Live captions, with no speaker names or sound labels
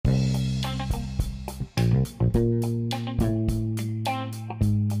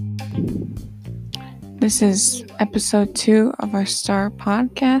This is episode 2 of our Star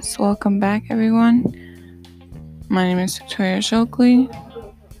podcast. Welcome back, everyone. My name is Victoria Shokely.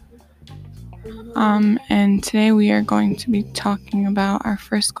 And today we are going to be talking about our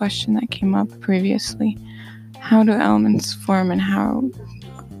first question that came up previously. How do elements form and how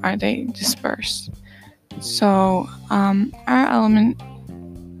are they dispersed? So,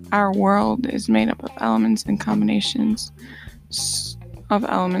 our world is made up of elements and combinations of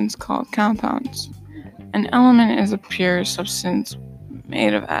elements called compounds. An element is a pure substance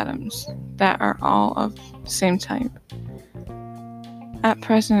made of atoms that are all of the same type. At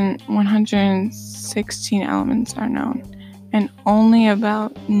present, 116 elements are known, and only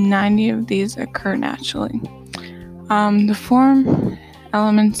about 90 of these occur naturally. To form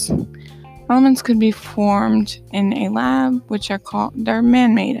elements could be formed in a lab, which they're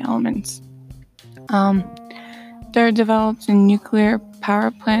man-made elements. They're developed in nuclear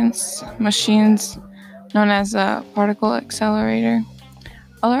power plants, machines known as a particle accelerator.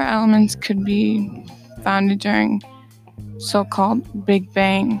 Other elements could be founded during so-called Big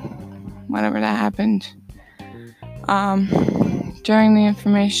Bang, whatever that happened. During the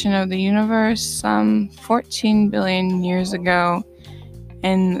formation of the universe, some 14 billion years ago,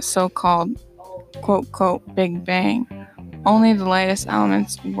 in the so-called quote-quote Big Bang, only the lightest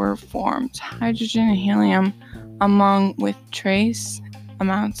elements were formed, hydrogen and helium, among with trace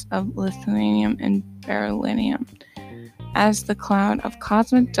amounts of lithium and beryllium. As the cloud of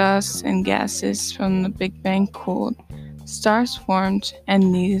cosmic dust and gases from the Big Bang cooled, stars formed,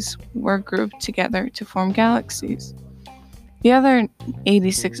 and these were grouped together to form galaxies. The other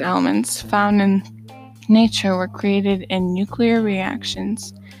 86 elements found in nature were created in nuclear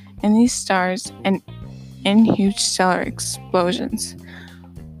reactions in these stars and in huge stellar explosions,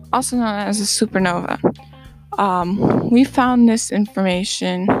 also known as a supernova. We found this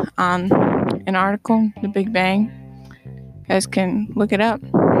information on an article, The Big Bang. You guys can look it up.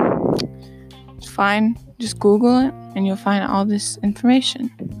 It's fine. Just Google it and you'll find all this information.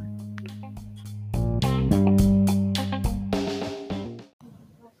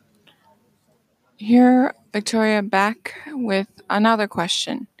 Here, Victoria back with another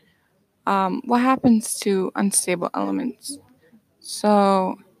question. What happens to unstable elements?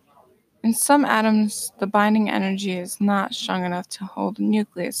 So, in some atoms, the binding energy is not strong enough to hold the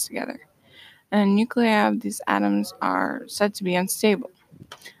nucleus together, and the nuclei of these atoms are said to be unstable.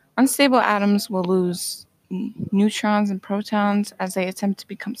 Unstable atoms will lose neutrons and protons as they attempt to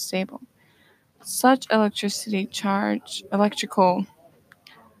become stable. Such electrical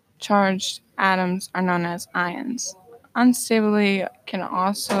charged atoms are known as ions. Instability can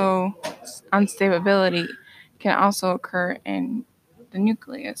also occur in the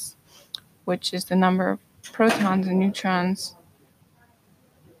nucleus, which is the number of protons and neutrons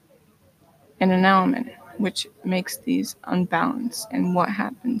in an element, which makes these unbalanced. And what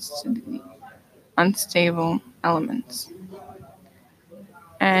happens to the unstable elements?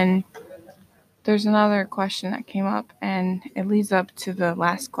 And there's another question that came up, and it leads up to the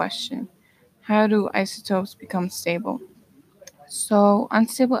last question. How do isotopes become stable? So,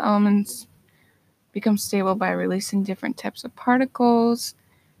 unstable elements become stable by releasing different types of particles.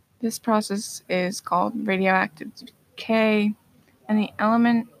 This process is called radioactive decay, and the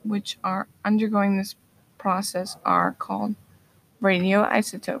elements which are undergoing this process are called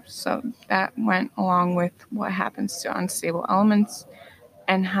radioisotopes. So that went along with what happens to unstable elements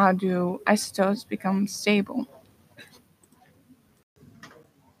and how do isotopes become stable.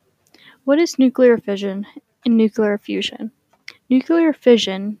 What is nuclear fission and nuclear fusion? Nuclear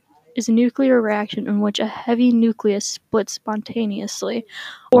fission is a nuclear reaction in which a heavy nucleus splits spontaneously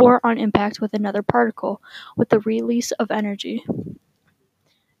or on impact with another particle with the release of energy.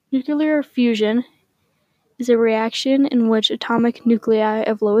 Nuclear fusion is a reaction in which atomic nuclei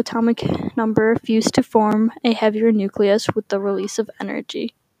of low atomic number fuse to form a heavier nucleus with the release of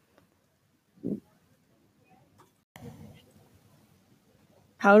energy.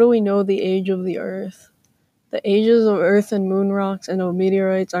 How do we know the age of the Earth? The ages of Earth and moon rocks and of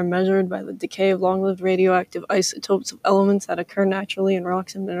meteorites are measured by the decay of long-lived radioactive isotopes of elements that occur naturally in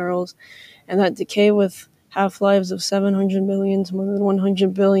rocks and minerals, and that decay with half-lives of 700 million to more than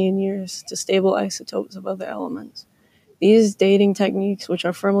 100 billion years to stable isotopes of other elements. These dating techniques, which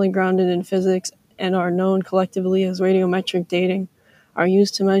are firmly grounded in physics and are known collectively as radiometric dating, are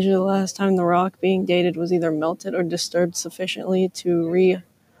used to measure the last time the rock being dated was either melted or disturbed sufficiently to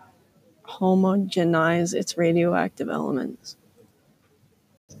homogenize its radioactive elements.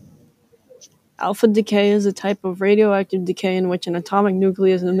 Alpha decay is a type of radioactive decay in which an atomic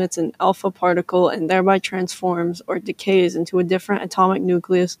nucleus emits an alpha particle and thereby transforms or decays into a different atomic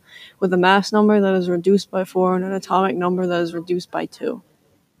nucleus with a mass number that is reduced by 4 and an atomic number that is reduced by 2.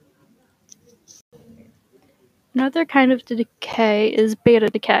 Another kind of decay is beta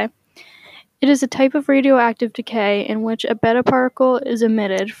decay. It is a type of radioactive decay in which a beta particle is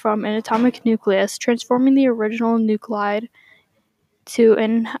emitted from an atomic nucleus, transforming the original nuclide to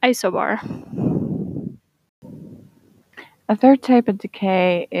an isobar. A third type of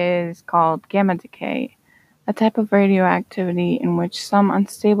decay is called gamma decay, a type of radioactivity in which some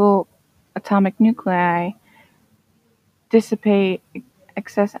unstable atomic nuclei dissipate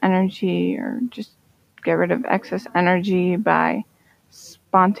excess energy or just get rid of excess energy by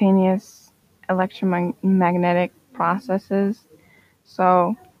spontaneous electromagnetic processes.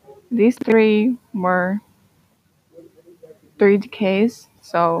 So these three were 3 decays.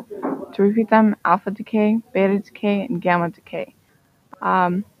 So to repeat them, alpha decay, beta decay, and gamma decay.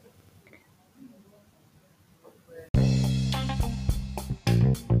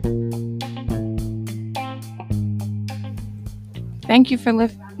 Thank you for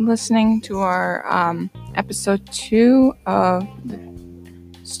listening to our episode 2 of the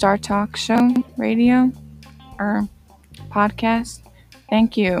Star Talk Show radio or podcast.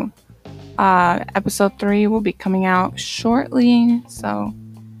 Thank you. Episode 3 will be coming out shortly, so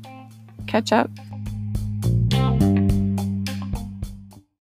catch up.